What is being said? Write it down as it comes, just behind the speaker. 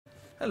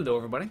Hello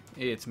everybody,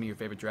 it's me, your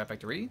favorite Giraffe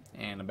Factory,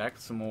 and I'm back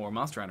with some more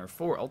Monster Hunter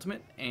 4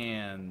 Ultimate,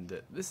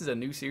 and this is a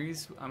new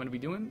series I'm going to be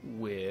doing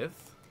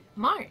with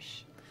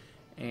Marsh.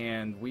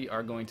 And we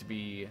are going to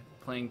be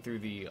playing through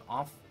the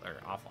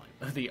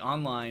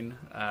online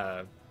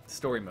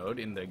story mode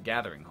in the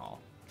Gathering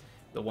Hall.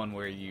 The one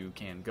where you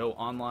can go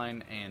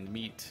online and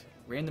meet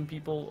random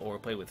people or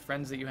play with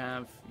friends that you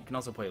have. You can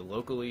also play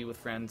locally with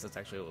friends, that's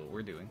actually what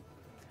we're doing.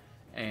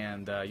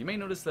 And you may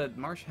notice that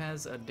Marsh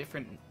has a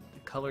different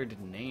colored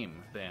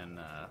name than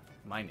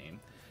my name.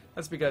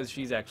 That's because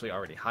she's actually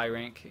already high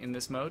rank in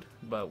this mode,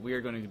 but we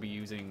are going to be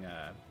using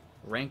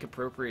rank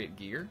appropriate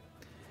gear.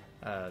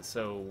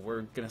 So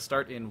we're going to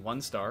start in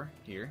 1 star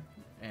here,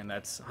 and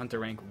that's Hunter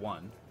rank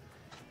 1.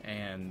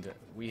 And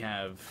we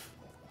have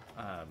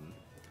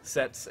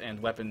sets and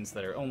weapons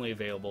that are only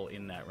available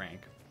in that rank.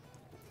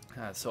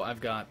 So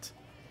I've got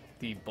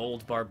the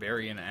Bold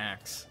Barbarian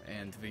Axe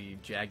and the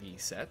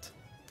Jaggy set.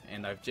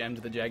 And I've gemmed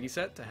the Jaggy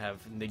set to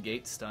have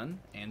negate stun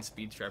and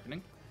speed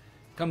sharpening.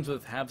 Comes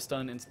with have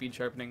stun and speed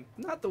sharpening.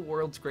 Not the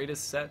world's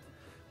greatest set,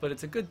 but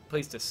it's a good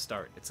place to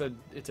start. It's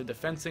a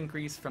defense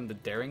increase from the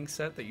daring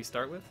set that you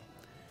start with,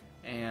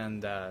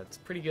 and it's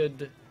pretty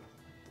good.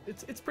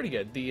 It's pretty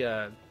good.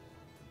 The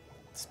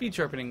speed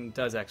sharpening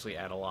does actually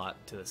add a lot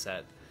to the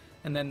set,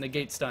 and then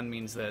negate stun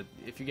means that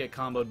if you get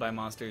comboed by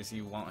monsters,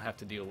 you won't have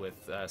to deal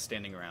with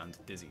standing around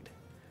dizzied.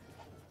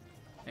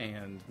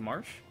 And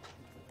Marsh?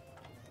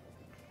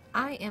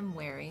 I am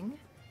wearing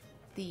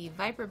the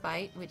Viper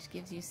Bite, which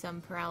gives you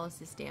some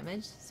paralysis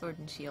damage, Sword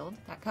and Shield.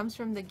 That comes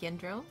from the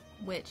Gendro,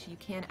 which you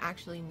can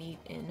actually meet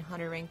in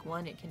Hunter rank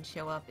 1. It can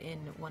show up in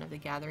one of the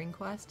Gathering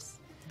quests.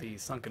 The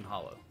Sunken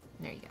Hollow.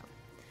 There you go.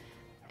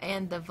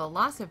 And the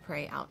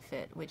Velociprey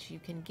outfit, which you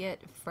can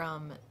get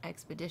from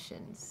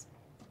expeditions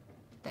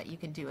that you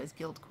can do as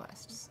guild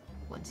quests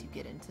once you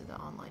get into the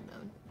online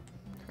mode.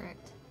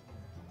 Correct?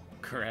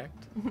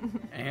 Correct.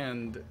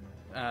 And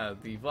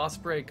the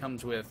Velociprey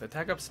comes with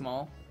attack up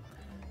small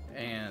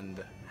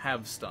and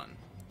have stun,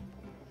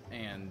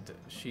 and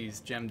she's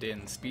gemmed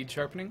in speed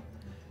sharpening,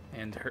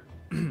 and her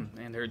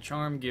and her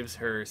charm gives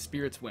her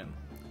Spirit's Whim,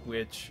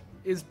 which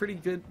is pretty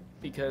good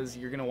because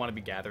you're gonna want to be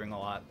gathering a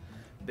lot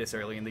this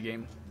early in the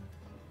game.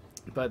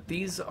 But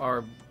these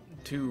are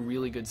 2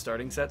 really good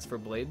starting sets for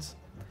blades.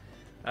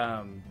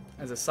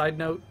 As a side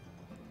note,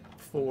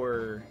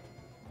 for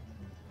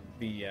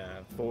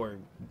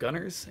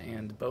gunners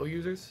and bow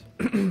users,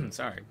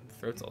 sorry,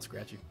 throat's all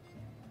scratchy.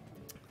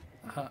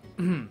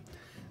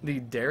 The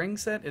daring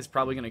set is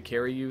probably going to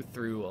carry you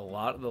through a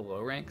lot of the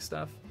low rank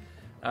stuff.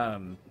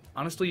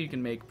 Honestly, you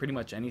can make pretty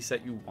much any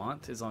set you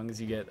want as long as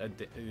you get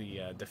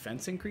the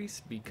defense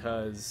increase,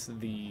 because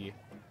the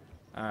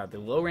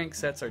low rank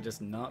sets are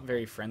just not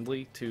very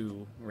friendly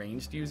to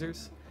ranged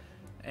users,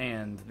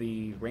 and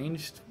the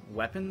ranged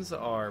weapons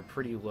are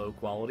pretty low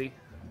quality,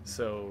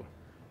 so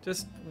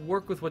just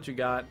work with what you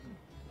got.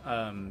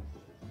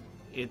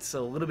 It's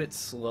a little bit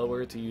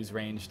slower to use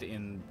ranged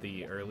in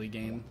the early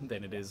game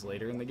than it is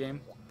later in the game,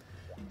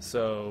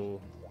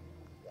 so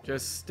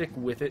just stick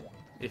with it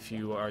if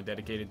you are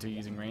dedicated to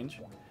using range.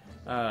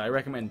 I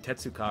recommend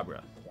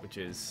Tetsukabra, which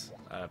is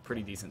a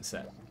pretty decent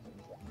set.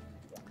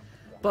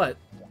 But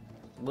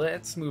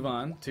let's move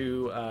on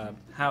to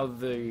how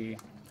the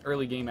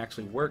early game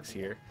actually works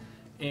here.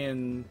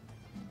 In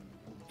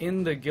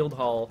the guild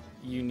hall,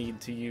 you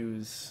need to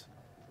use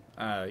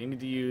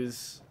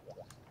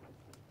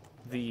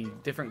the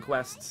different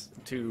quests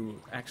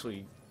to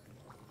actually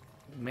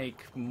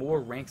make more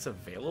ranks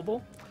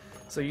available.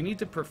 So you need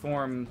to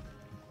perform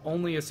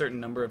only a certain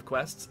number of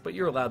quests, but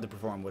you're allowed to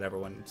perform whatever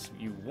ones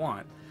you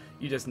want.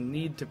 You just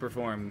need to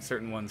perform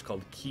certain ones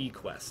called key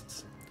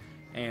quests.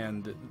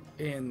 And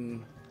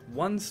in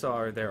 1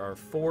 star there are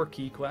 4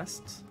 key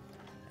quests,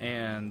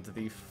 and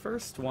the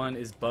first one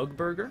is Bug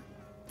Burger,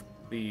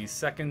 the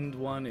second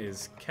one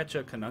is Catch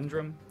a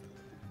Conundrum,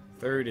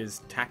 third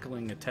is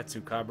Tackling a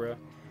Tetsukabra,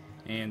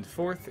 and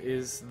 4th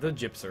is the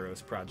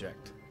Gypsaros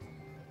Project.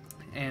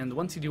 And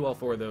once you do all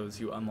 4 of those,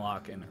 you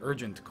unlock an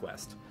urgent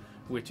quest,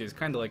 which is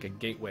kind of like a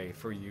gateway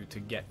for you to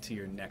get to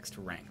your next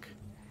rank.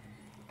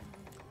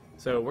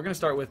 So we're going to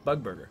start with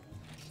Bug Burger.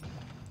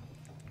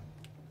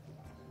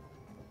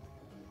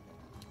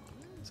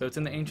 So it's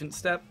in the Ancient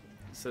Steppe,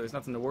 so there's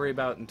nothing to worry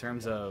about in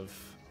terms of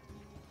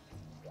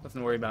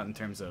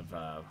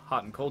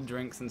hot and cold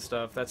drinks and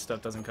stuff. That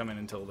stuff doesn't come in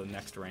until the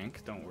next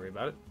rank. Don't worry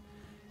about it.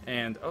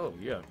 And oh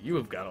yeah, you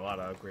have got a lot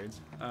of upgrades.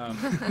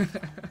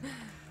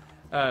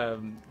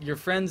 Your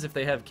friends, if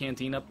they have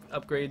canteen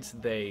upgrades,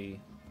 they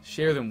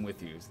share them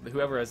with you.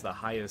 Whoever has the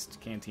highest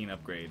canteen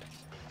upgrade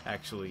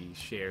actually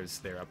shares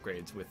their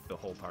upgrades with the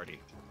whole party.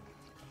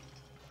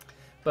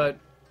 But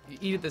you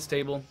eat at this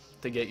table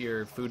to get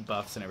your food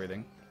buffs and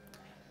everything.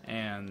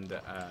 And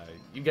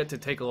you get to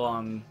take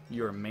along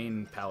your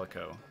main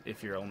Palico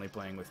if you're only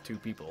playing with 2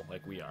 people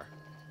like we are.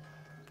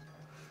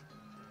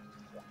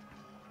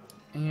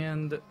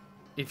 And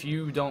if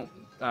you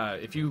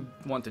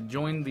want to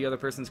join the other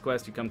person's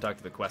quest, you come talk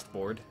to the quest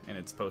board, and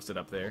it's posted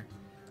up there.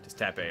 Just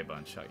tap A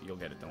bunch, you'll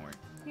get it, don't worry.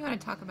 You want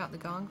to talk about the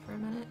gong for a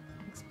minute?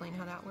 explain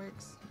how that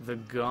works? The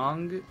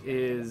gong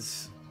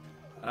is,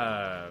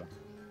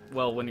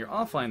 well, when you're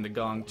offline, the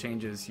gong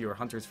changes your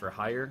Hunters for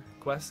Hire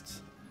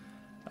quests.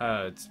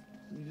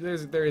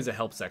 There is a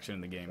help section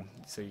in the game,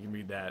 so you can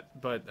read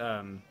that. But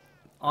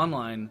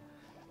online,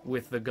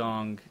 with the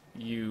gong,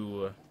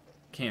 you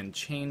can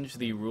change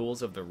the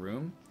rules of the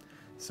room.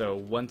 So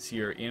once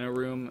you're in a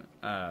room,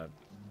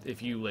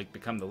 if you like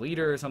become the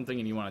leader or something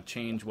and you want to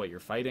change what you're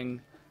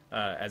fighting,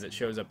 as it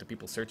shows up to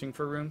people searching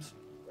for rooms,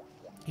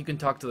 you can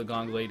talk to the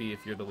gong lady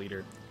if you're the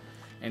leader,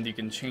 and you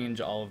can change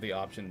all of the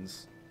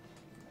options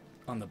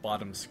on the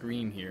bottom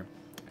screen here.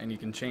 And you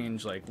can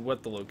change like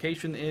what the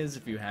location is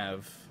if you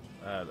have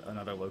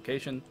another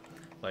location,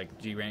 like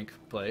G rank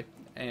play,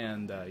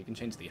 and you can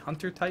change the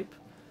hunter type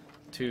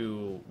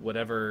to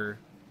whatever.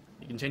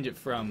 You can change it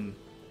from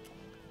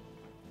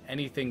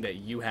anything that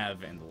you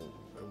have and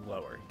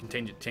lower. You can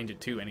change it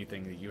to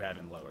anything that you have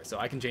and lower. So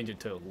I can change it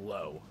to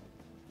low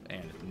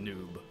and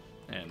noob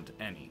and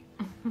any.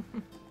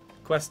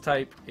 Quest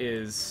type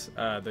is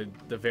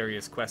the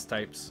various quest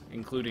types,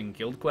 including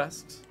guild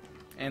quests.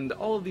 And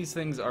all of these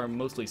things are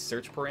mostly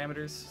search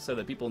parameters, so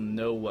that people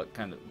know what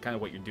kind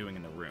of what you're doing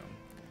in the room.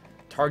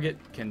 Target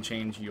can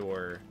change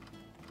your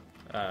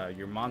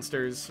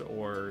monsters,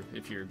 or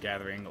if you're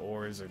gathering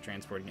ores or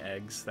transporting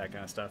eggs, that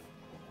kind of stuff.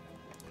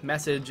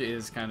 Message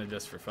is kind of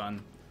just for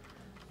fun.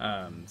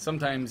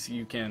 Sometimes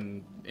you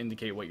can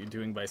indicate what you're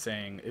doing by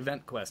saying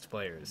event quest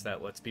players.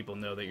 That lets people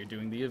know that you're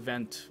doing the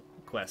event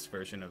quest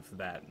version of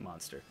that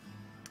monster.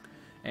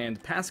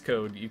 And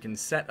passcode, you can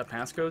set a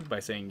passcode by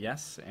saying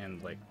yes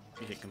and like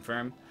you hit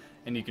confirm,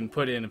 and you can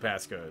put in a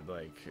passcode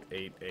like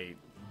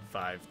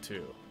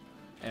 8852.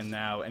 And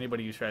now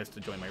anybody who tries to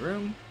join my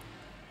room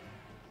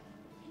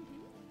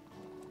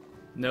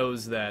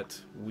knows that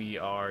we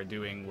are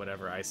doing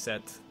whatever I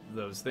set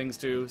those things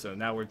to. So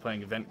now we're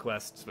playing event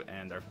quests,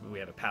 and we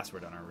have a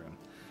password on our room,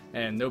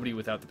 and nobody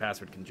without the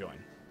password can join.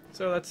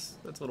 So that's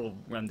a little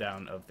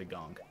rundown of the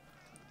gong.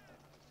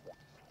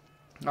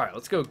 All right,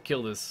 let's go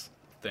kill this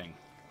thing.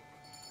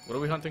 What are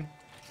we hunting?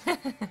 A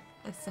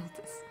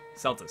Celtis.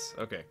 Celtis.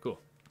 Okay, cool.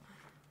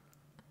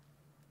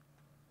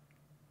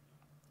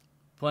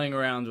 Playing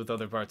around with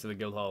other parts of the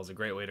guild hall is a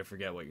great way to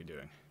forget what you're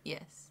doing.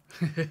 Yes.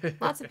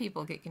 Lots of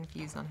people get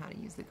confused on how to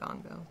use the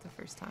gong, though, the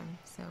first time,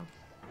 so...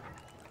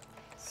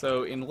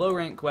 So in low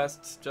rank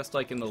quests, just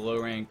like in the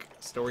low rank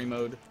story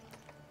mode,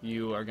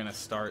 you are going to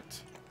start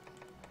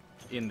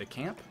in the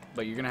camp,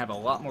 but you're going to have a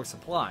lot more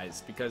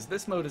supplies, because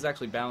this mode is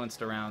actually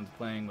balanced around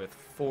playing with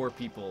 4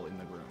 people in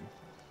the room.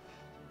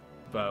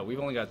 But we've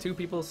only got 2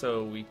 people,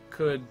 so we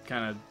could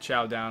kind of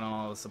chow down on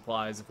all the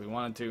supplies if we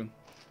wanted to.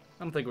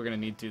 I don't think we're going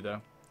to need to,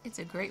 though. It's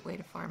a great way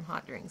to farm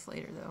hot drinks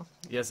later, though.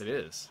 Yes, it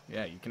is.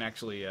 Yeah, you can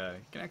actually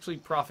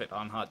profit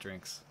on hot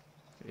drinks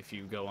if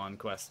you go on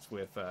quests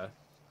with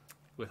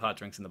hot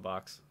drinks in the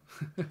box.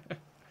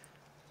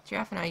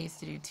 Giraffe and I used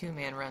to do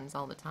 2-man runs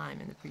all the time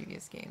in the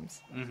previous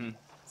games. Mm-hmm.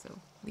 So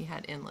we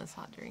had endless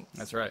hot drinks.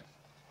 That's right.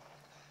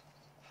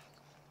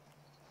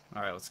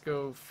 All right, let's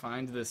go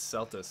find this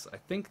Celtis. I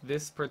think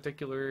this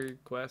particular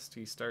quest,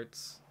 he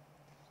starts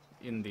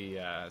in the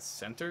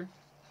center.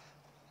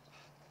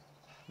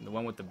 The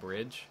one with the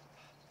bridge.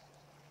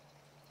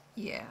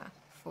 Yeah,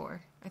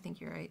 4. I think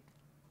you're right.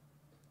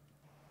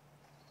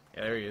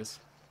 Yeah, there he is.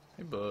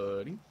 Hey,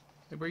 buddy.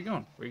 Hey, where you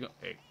going? Where you going?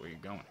 Hey, where you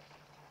going?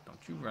 Don't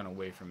you run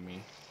away from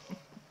me.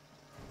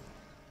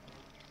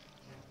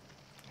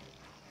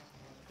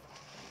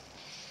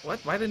 What?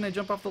 Why didn't I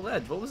jump off the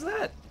ledge? What was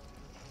that?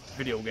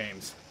 Video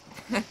games.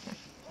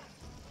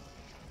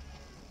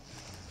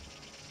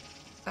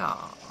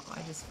 Oh,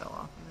 I just fell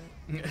off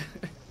of it.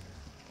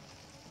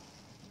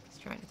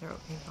 Trying to throw a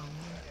ping pong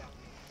there.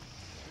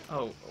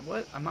 Oh,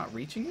 what? I'm not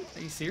reaching it?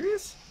 Are you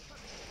serious?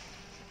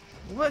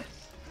 What?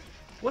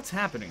 What's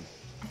happening?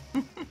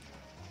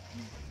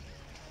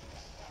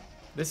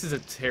 This is a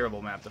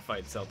terrible map to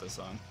fight Celtis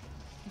on.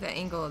 The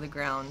angle of the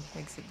ground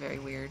makes it very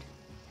weird.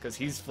 Because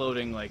he's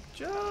floating, like,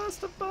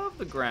 just above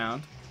the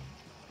ground.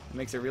 It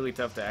makes it really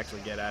tough to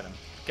actually get at him.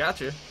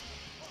 Gotcha. I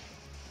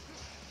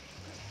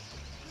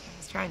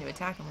was trying to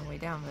attack him on the way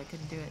down, but I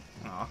couldn't do it.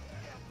 Aw.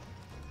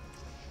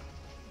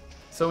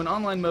 So in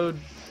online mode,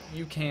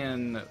 you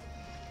can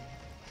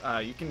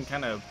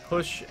kind of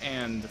push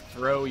and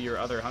throw your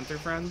other hunter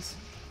friends,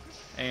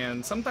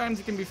 and sometimes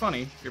it can be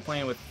funny if you're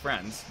playing with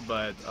friends.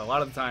 But a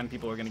lot of the time,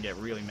 people are going to get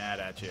really mad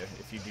at you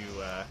if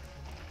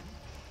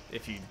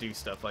you do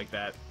stuff like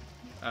that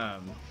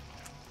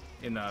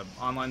in the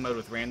online mode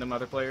with random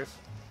other players.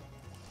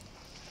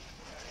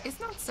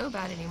 It's not so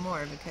bad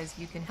anymore because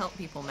you can help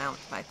people mount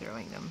by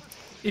throwing them.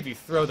 If you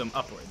throw them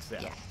upwards,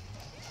 yeah. Yeah.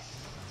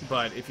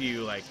 But if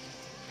you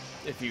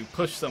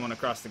push someone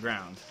across the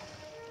ground,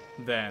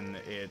 then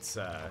it's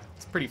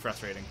pretty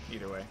frustrating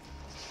either way.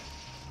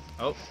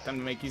 Oh, time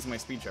to make use of my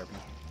speed sharpener.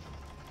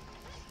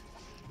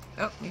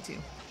 Oh, me too.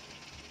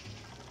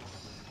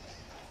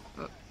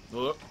 Oh.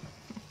 Whoa.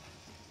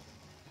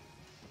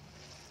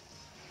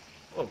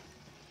 Oh.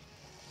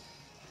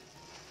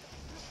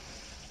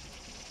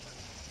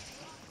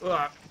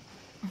 Ah.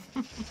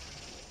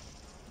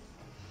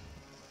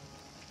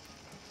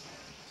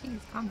 Jeez,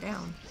 calm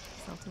down,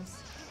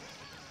 Celtus.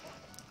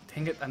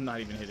 Dang it, I'm not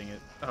even hitting it.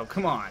 Oh,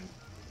 come on.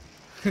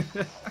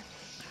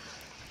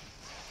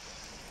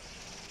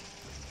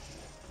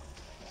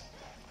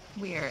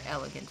 We are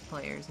elegant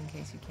players, in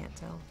case you can't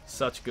tell.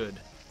 Such good.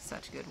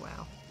 Such good,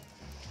 wow.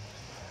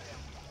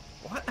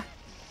 What?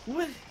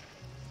 What?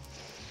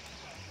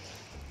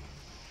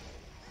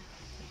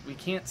 We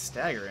can't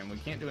stagger him. We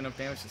can't do enough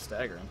damage to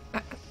stagger him.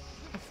 I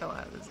fell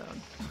out of the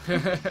zone.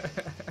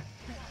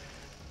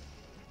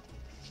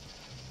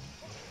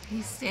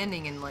 He's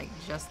standing in, like,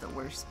 just the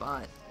worst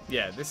spot.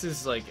 Yeah, this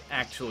is, like,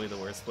 actually the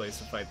worst place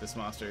to fight this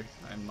monster,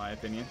 in my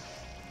opinion.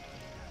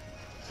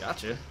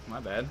 Gotcha. My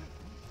bad.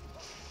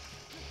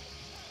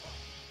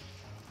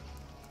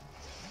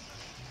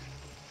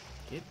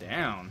 Get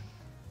down.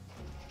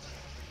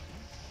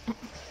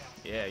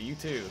 Yeah, you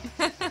too.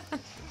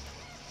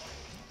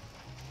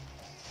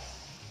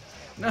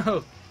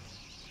 No!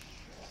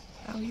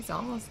 Oh, he's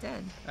almost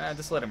dead.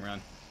 Just let him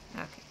run.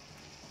 Okay.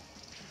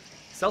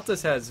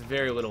 Celtus has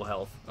very little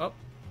health. Oh,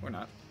 we're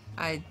not.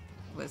 I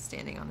was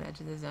standing on the edge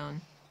of the zone,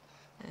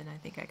 and I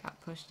think I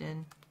got pushed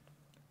in.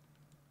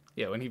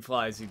 Yeah, when he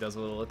flies, he does a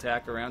little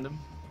attack around him.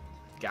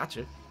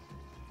 Gotcha.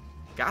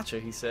 Gotcha,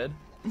 he said.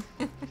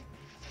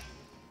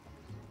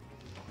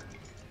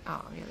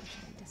 Oh, the other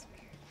shiny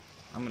disappeared.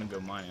 I'm gonna go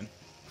mining.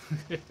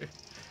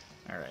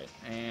 Alright,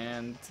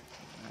 and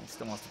he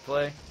still wants to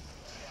play.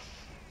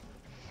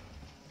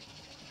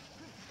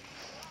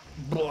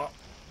 Blah.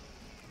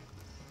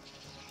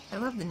 I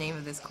love the name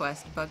of this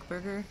quest, Bug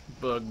Burger,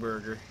 Bug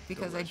Burger.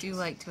 because I do Delicious.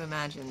 like to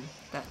imagine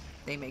that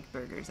they make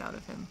burgers out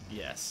of him.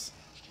 Yes.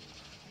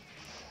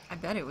 I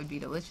bet it would be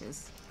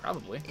delicious.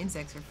 Probably.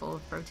 Insects are full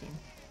of protein.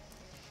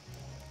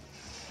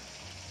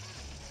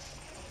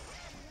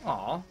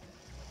 Aw.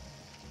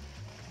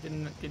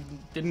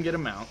 Didn't get a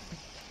mount.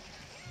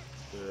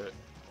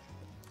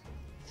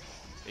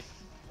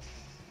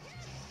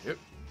 Yep.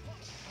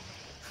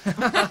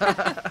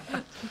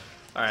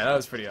 Alright, that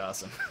was pretty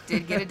awesome.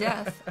 Did get a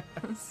death,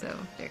 so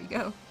there you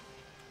go.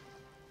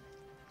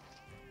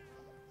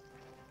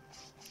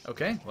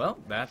 Okay, well,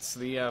 that's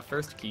the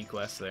first key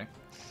quest there.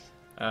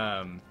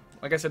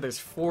 Like I said, there's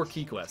 4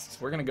 key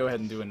quests. We're going to go ahead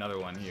and do another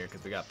one here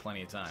because we got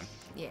plenty of time.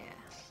 Yeah.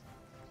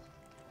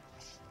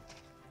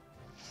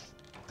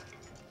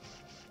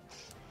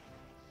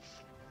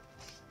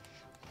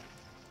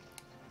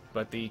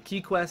 But the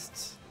key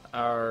quests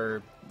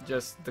are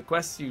just the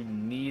quests you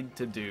need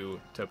to do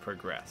to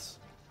progress.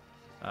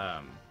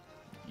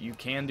 You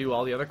can do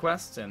all the other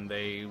quests, and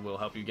they will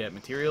help you get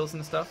materials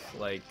and stuff.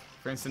 Like,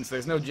 for instance,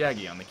 there's no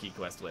Jaggy on the key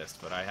quest list,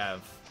 but I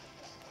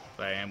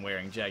am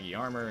wearing Jaggy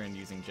armor and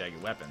using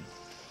Jaggy weapon.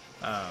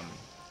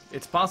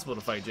 It's possible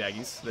to fight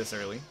Jaggies this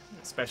early,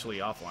 especially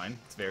offline.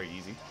 It's very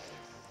easy.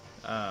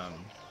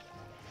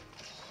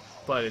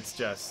 But it's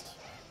just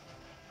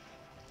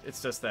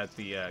that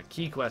the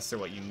key quests are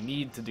what you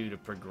need to do to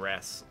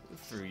progress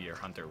through your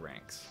hunter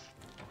ranks.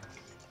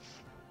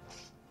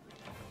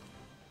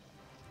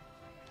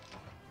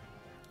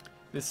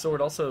 This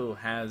sword also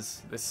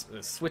has this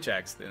switch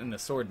axe in the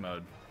sword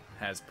mode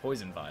has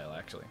poison vial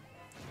actually.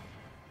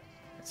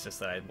 It's just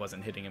that I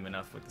wasn't hitting him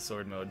enough with the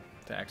sword mode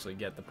to actually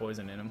get the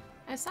poison in him.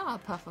 I saw a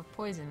puff of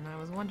poison, and I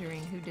was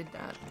wondering who did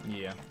that.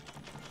 Yeah.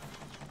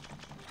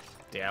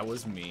 That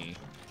was me.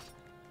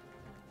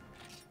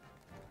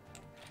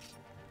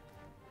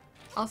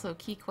 Also,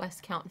 key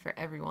quests count for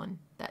everyone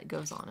that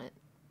goes on it.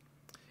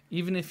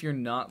 Even if you're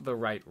not the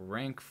right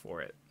rank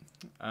for it.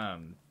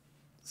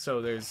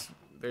 So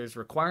there's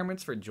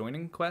requirements for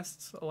joining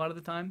quests a lot of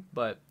the time,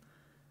 but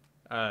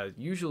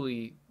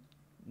usually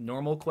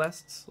normal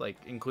quests, like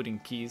including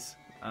keys,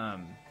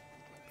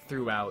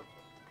 throughout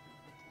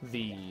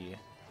the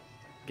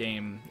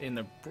game in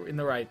the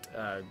right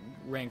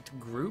ranked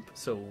group,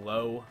 so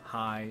low,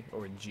 high,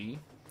 or G.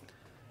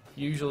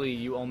 Usually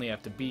you only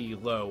have to be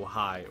low,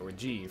 high, or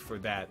G for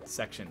that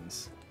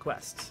section's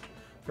quests.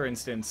 For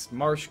instance,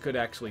 Marsh could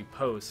actually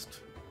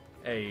post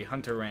a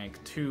Hunter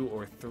rank 2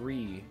 or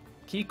 3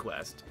 key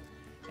quest,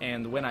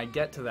 and when I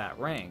get to that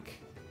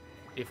rank,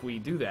 if we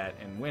do that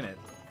and win it,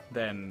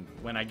 then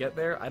when I get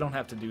there, I don't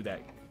have to do that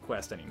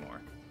quest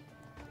anymore.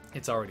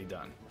 It's already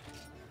done.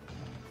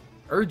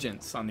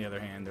 Urgents, on the other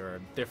hand, are a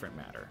different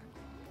matter.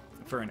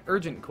 For an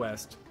urgent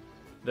quest,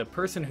 the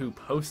person who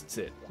posts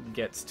it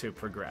gets to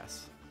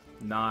progress,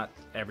 not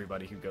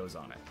everybody who goes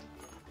on it.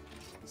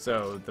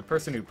 So the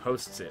person who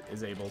posts it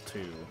is able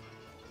to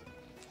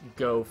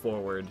go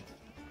forward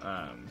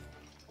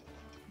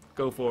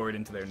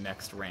into their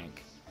next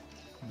rank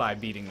by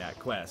beating that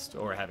quest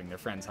or having their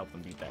friends help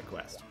them beat that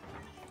quest.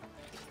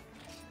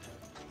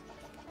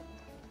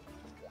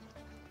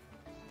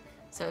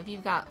 So if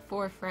you've got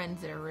 4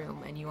 friends in a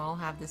room and you all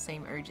have the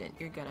same urgent,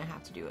 you're gonna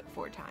have to do it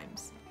 4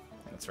 times.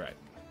 That's right.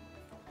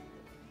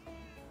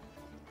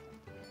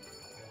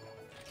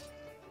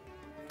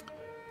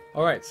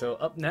 Alright, so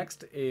up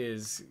next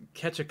is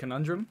Catch a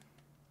Conundrum.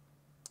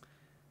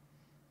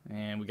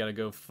 And we gotta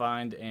go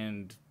find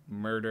and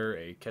murder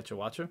a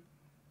Quechahuacha.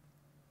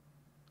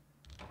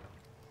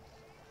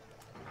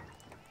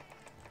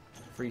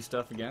 Free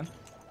stuff again.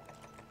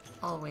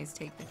 Always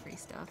take the free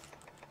stuff.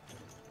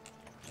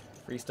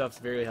 Free stuff's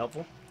very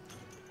helpful.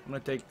 I'm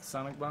gonna take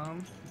Sonic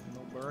Bomb.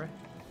 Don't worry.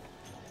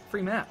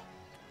 Free map.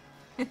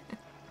 You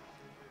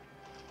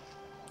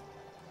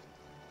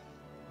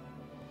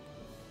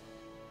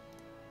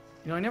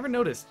know, I never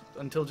noticed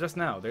until just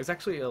now. There's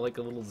actually like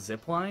a little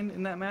zip line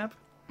in that map.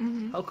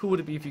 Mm-hmm. How cool would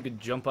it be if you could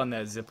jump on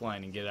that zip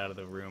line and get out of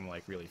the room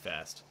like really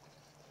fast?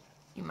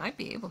 You might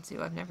be able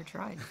to. I've never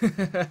tried.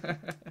 I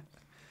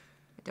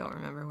don't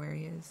remember where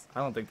he is. I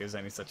don't think there's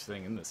any such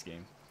thing in this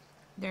game.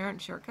 There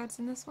aren't shortcuts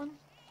in this one?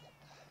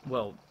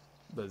 Well,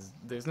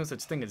 there's no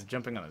such thing as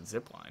jumping on a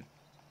zip line.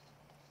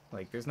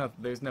 Like there's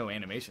no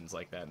animations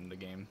like that in the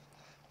game.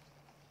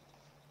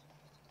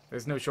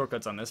 There's no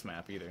shortcuts on this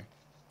map either.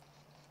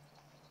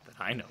 That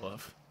I know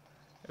of.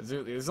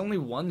 There's only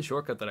one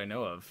shortcut that I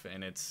know of,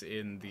 and it's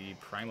in the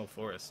Primal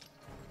Forest.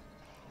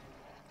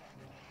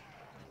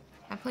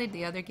 I played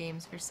the other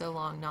games for so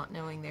long not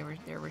knowing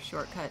there were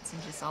shortcuts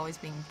and just always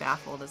being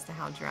baffled as to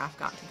how Giraffe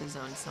got to the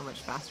zone so much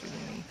faster than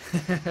me.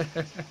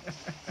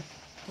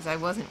 Because I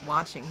wasn't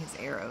watching his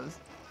arrows.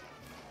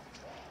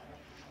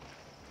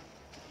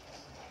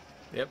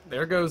 Yep,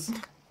 there it goes.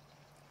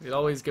 It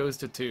always goes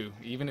to 2,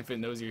 even if it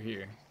knows you're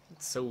here.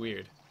 It's so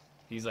weird.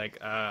 He's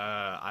like,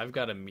 I've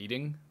got a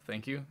meeting,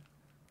 thank you.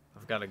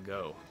 I've got to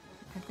go.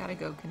 I've got to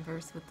go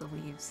converse with the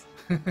leaves.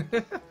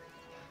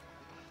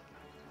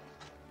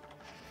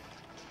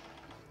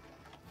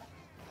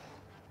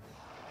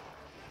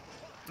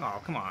 Oh,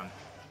 come on.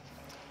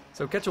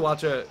 So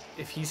Kechawacha,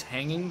 if he's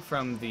hanging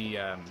from the,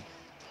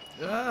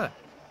 oh,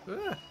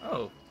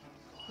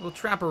 little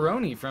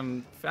Trapperoni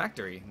from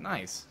Factory.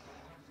 Nice.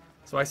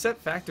 So I set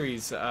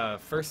Factory's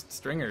first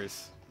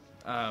stringers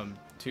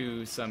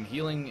to some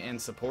healing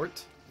and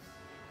support.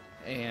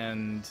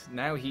 And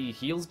now he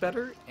heals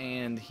better,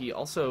 and he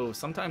also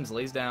sometimes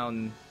lays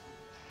down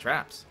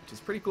traps, which is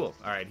pretty cool.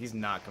 Alright, he's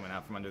not coming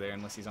out from under there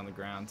unless he's on the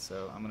ground,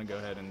 so I'm going to go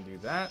ahead and do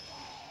that.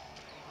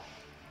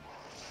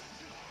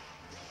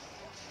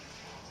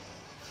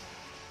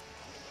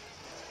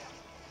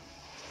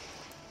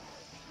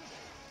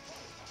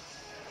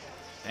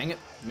 Dang it,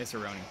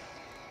 Misseroni.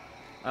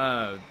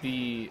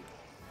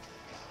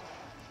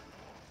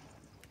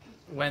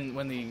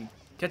 When the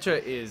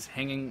Ketcha is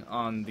hanging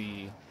on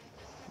the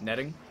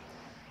netting,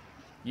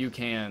 you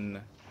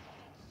can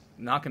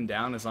knock him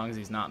down as long as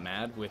he's not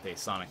mad with a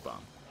Sonic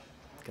Bomb,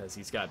 because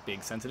he's got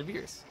big sensitive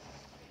ears.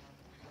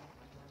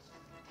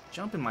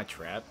 Jump in my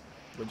trap,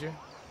 would you?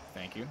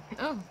 Thank you.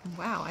 Oh,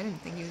 wow, I didn't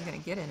think he was going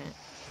to get in it.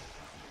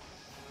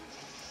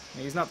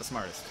 He's not the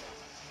smartest.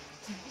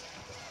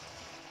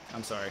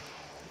 I'm sorry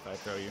if I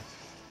throw you.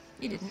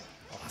 You didn't.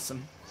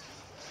 Awesome.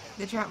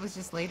 The trap was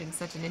just laid in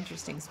such an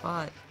interesting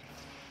spot.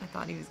 I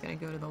thought he was going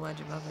to go to the ledge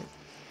above it.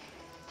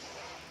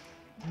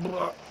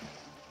 Blah.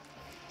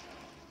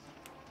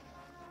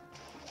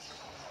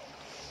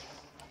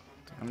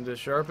 Time to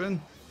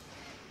sharpen.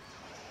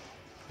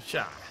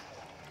 Shot.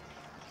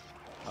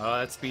 Oh,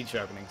 that's speed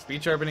sharpening.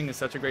 Speed sharpening is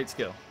such a great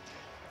skill.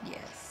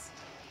 Yes.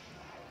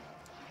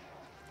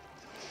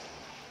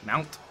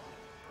 Mount.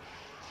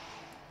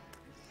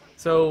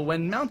 So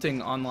when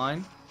mounting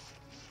online,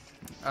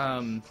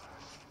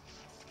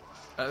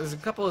 there's a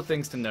couple of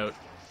things to note.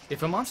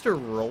 If a monster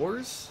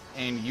roars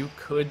and you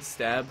could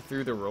stab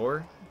through the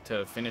roar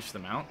to finish the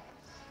mount,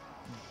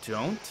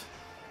 don't,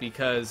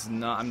 because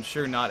I'm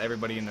sure not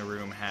everybody in the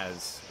room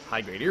has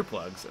high-grade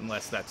earplugs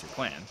unless that's your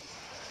plan.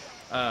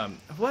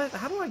 What?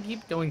 How do I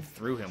keep going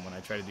through him when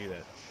I try to do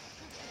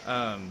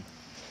that?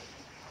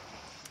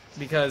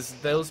 Because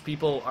those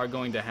people are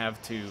going to have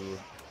to,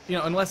 you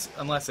know,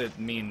 unless it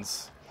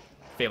means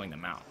failing the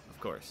mount, of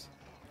course.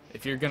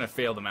 If you're gonna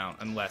fail the mount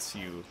unless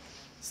you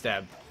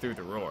stab through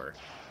the roar,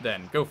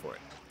 then go for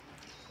it.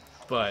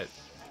 But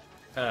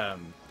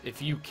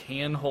if you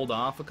can hold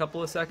off a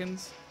couple of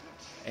seconds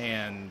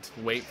and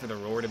wait for the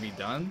roar to be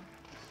done,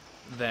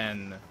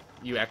 then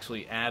you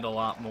actually add a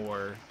lot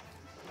more.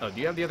 Oh,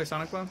 do you have the other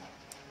Sonic Bomb?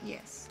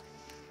 Yes.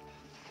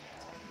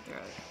 Throw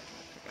it.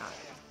 I forgot.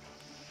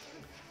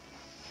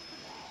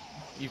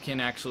 You can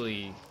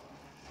actually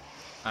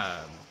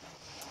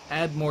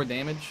add more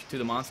damage to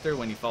the monster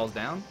when he falls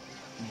down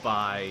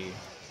by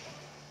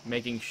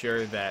making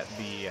sure that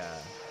the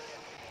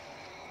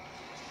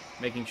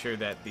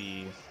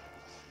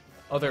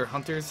other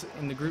hunters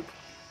in the group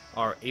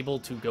are able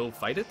to go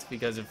fight it,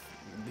 because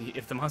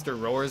if the monster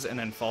roars and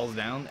then falls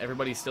down,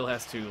 everybody still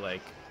has to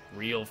like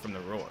reel from the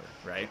roar,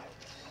 right?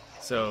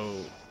 So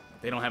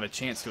they don't have a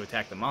chance to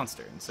attack the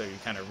monster, and so you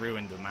kind of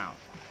ruined the mount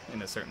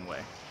in a certain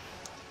way.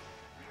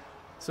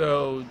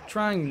 So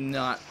trying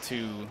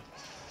to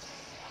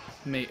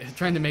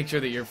make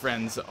sure that your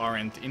friends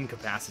aren't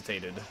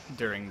incapacitated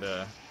during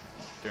the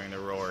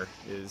roar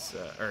is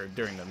or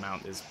during the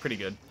mount is pretty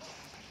good.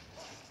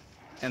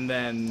 And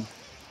then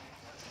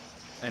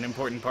an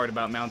important part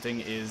about mounting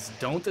is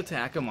don't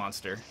attack a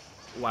monster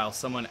while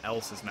someone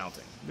else is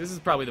mounting. This is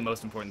probably the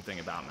most important thing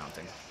about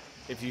mounting.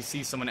 If you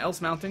see someone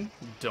else mounting,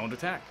 don't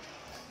attack.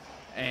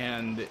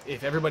 And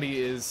if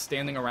everybody is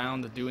standing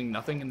around doing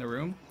nothing in the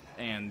room,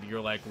 and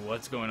you're like,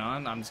 what's going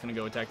on? I'm just going to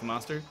go attack the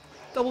monster.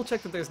 Double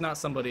check that there's not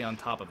somebody on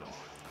top of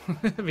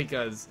him.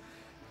 Because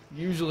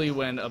usually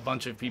when a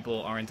bunch of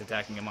people aren't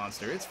attacking a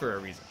monster, it's for a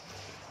reason.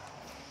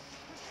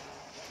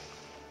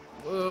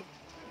 Whoa.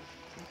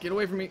 Get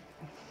away from me.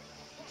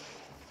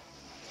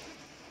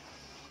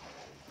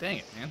 Dang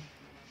it, man.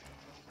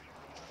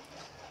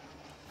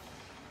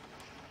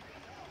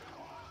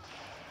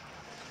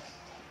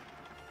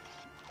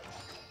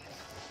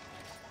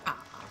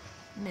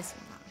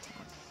 Missing that.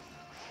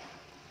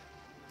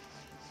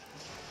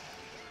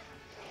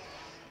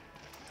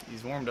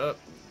 He's warmed up.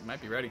 He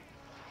might be ready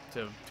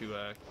to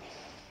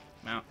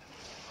mount.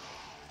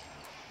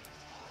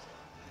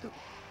 Oh,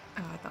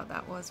 I thought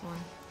that was one.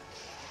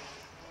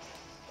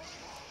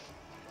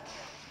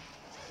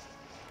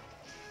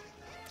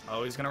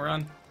 Oh, he's gonna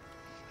run.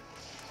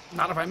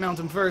 Not if I mount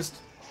him first.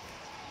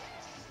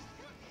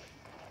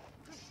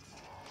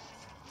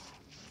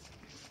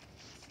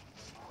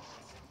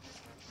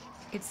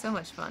 It's so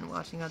much fun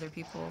watching other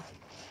people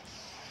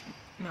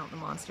mount the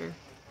monster,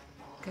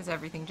 because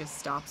everything just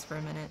stops for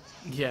a minute.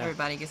 Yeah.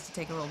 Everybody gets to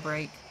take a little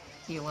break,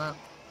 heal up,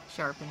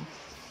 sharpen.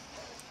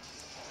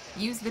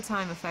 Use the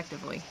time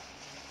effectively.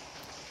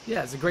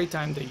 Yeah, it's a great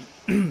time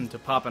to to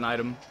pop an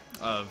item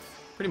of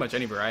pretty much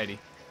any variety,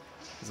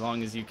 as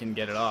long as you can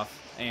get it off.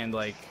 And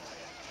like,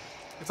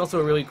 it's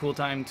also a really cool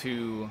time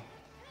to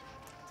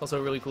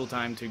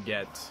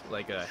get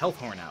like a health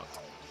horn out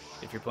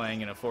if you're playing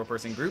in a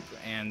 4-person group,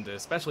 and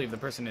especially if the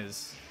person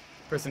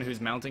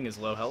who's mounting is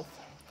low health.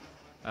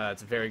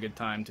 It's a very good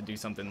time to do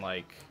something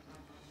like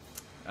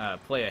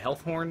play a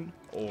health horn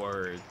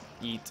or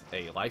eat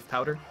a life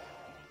powder.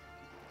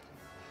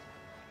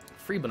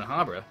 Free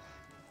Banahabra,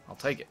 I'll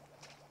take it.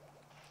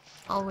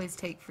 Always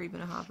take free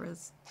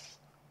Banahabras.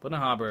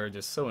 Banahabra are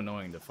just so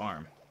annoying to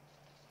farm.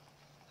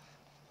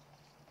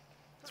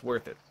 It's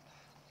worth it.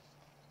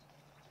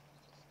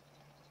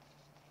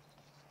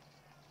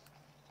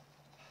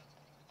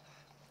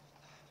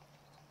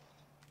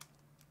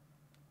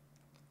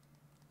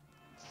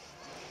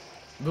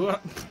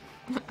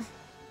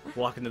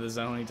 Walk into the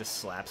zone, he just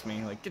slaps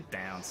me. Like, get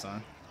down,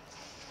 son.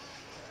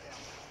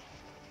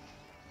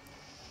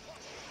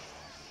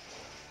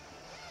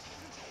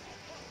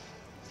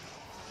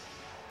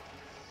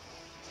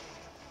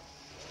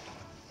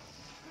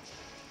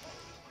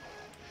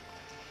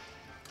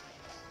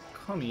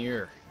 Come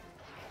here.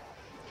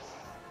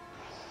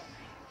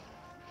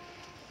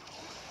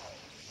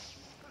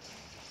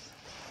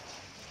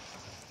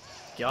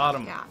 Got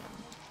him. Got him.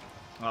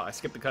 Oh, I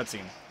skipped the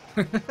cutscene.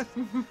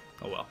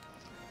 Oh well.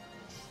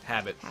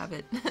 Habit.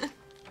 Habit.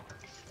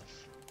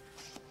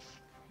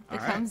 All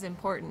Becomes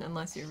important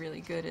unless you're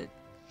really good at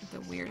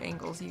the weird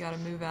angles you gotta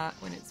move at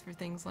when it's for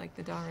things like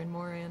the Dar and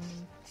Moran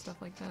and stuff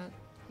like that.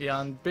 Yeah,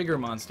 on bigger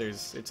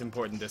monsters, it's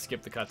important to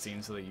skip the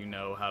cutscene so that you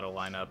know how to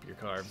line up your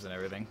carves and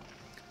everything.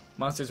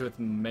 Monsters with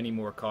many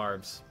more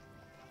carves,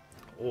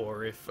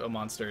 or if a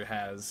monster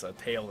has a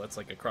tail that's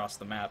like across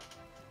the map,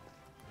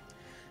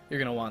 you're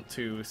gonna want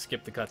to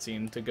skip the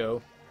cutscene to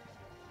go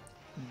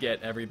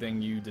get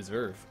everything you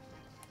deserve.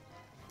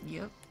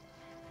 Yep.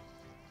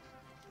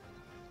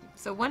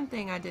 So one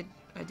thing I do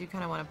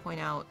kind of want to point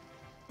out,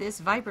 this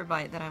Viper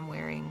Bite that I'm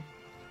wearing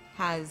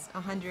has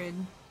 100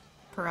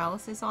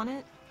 paralysis on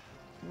it,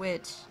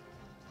 which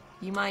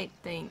you might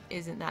think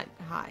isn't that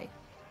high.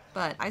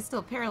 But I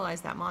still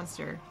paralyze that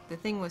monster. The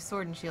thing with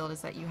Sword and Shield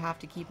is that you have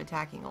to keep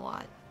attacking a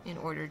lot in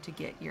order to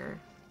get your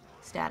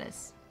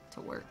status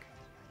to work.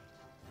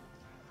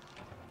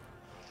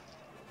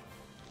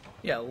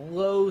 Yeah,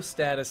 low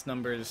status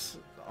numbers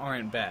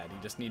aren't bad. You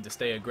just need to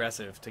stay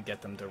aggressive to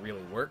get them to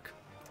really work.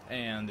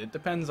 And it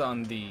depends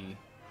on the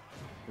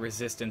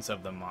resistance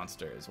of the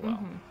monster as well.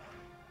 Mm-hmm.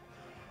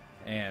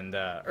 And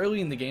early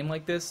in the game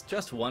like this,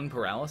 just one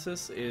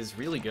paralysis is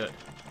really good.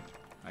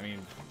 I mean,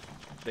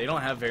 they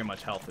don't have very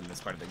much health in this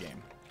part of the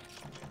game.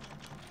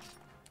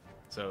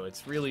 So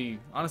it's really,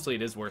 honestly,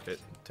 it is worth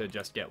it to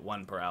just get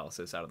one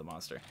paralysis out of the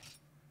monster.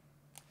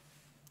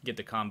 Get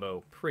the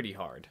combo pretty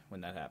hard when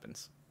that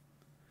happens.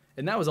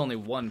 And that was only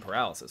one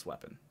paralysis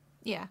weapon.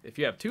 Yeah. If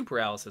you have 2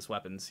 paralysis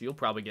weapons, you'll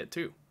probably get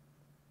 2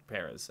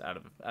 paras out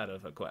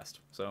of a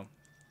quest. So,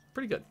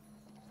 pretty good.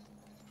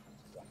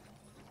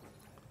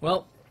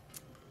 Well,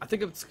 I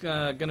think it's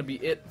going to be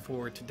it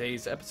for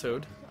today's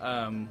episode.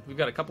 We've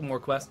got a couple more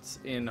quests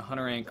in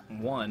Hunter Rank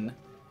 1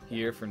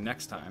 here for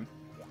next time.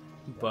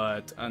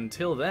 But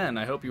until then,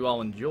 I hope you all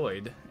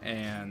enjoyed,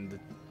 and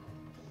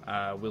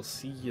we'll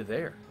see you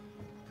there.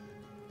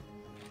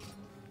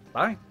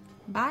 Bye.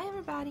 Bye,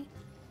 everybody.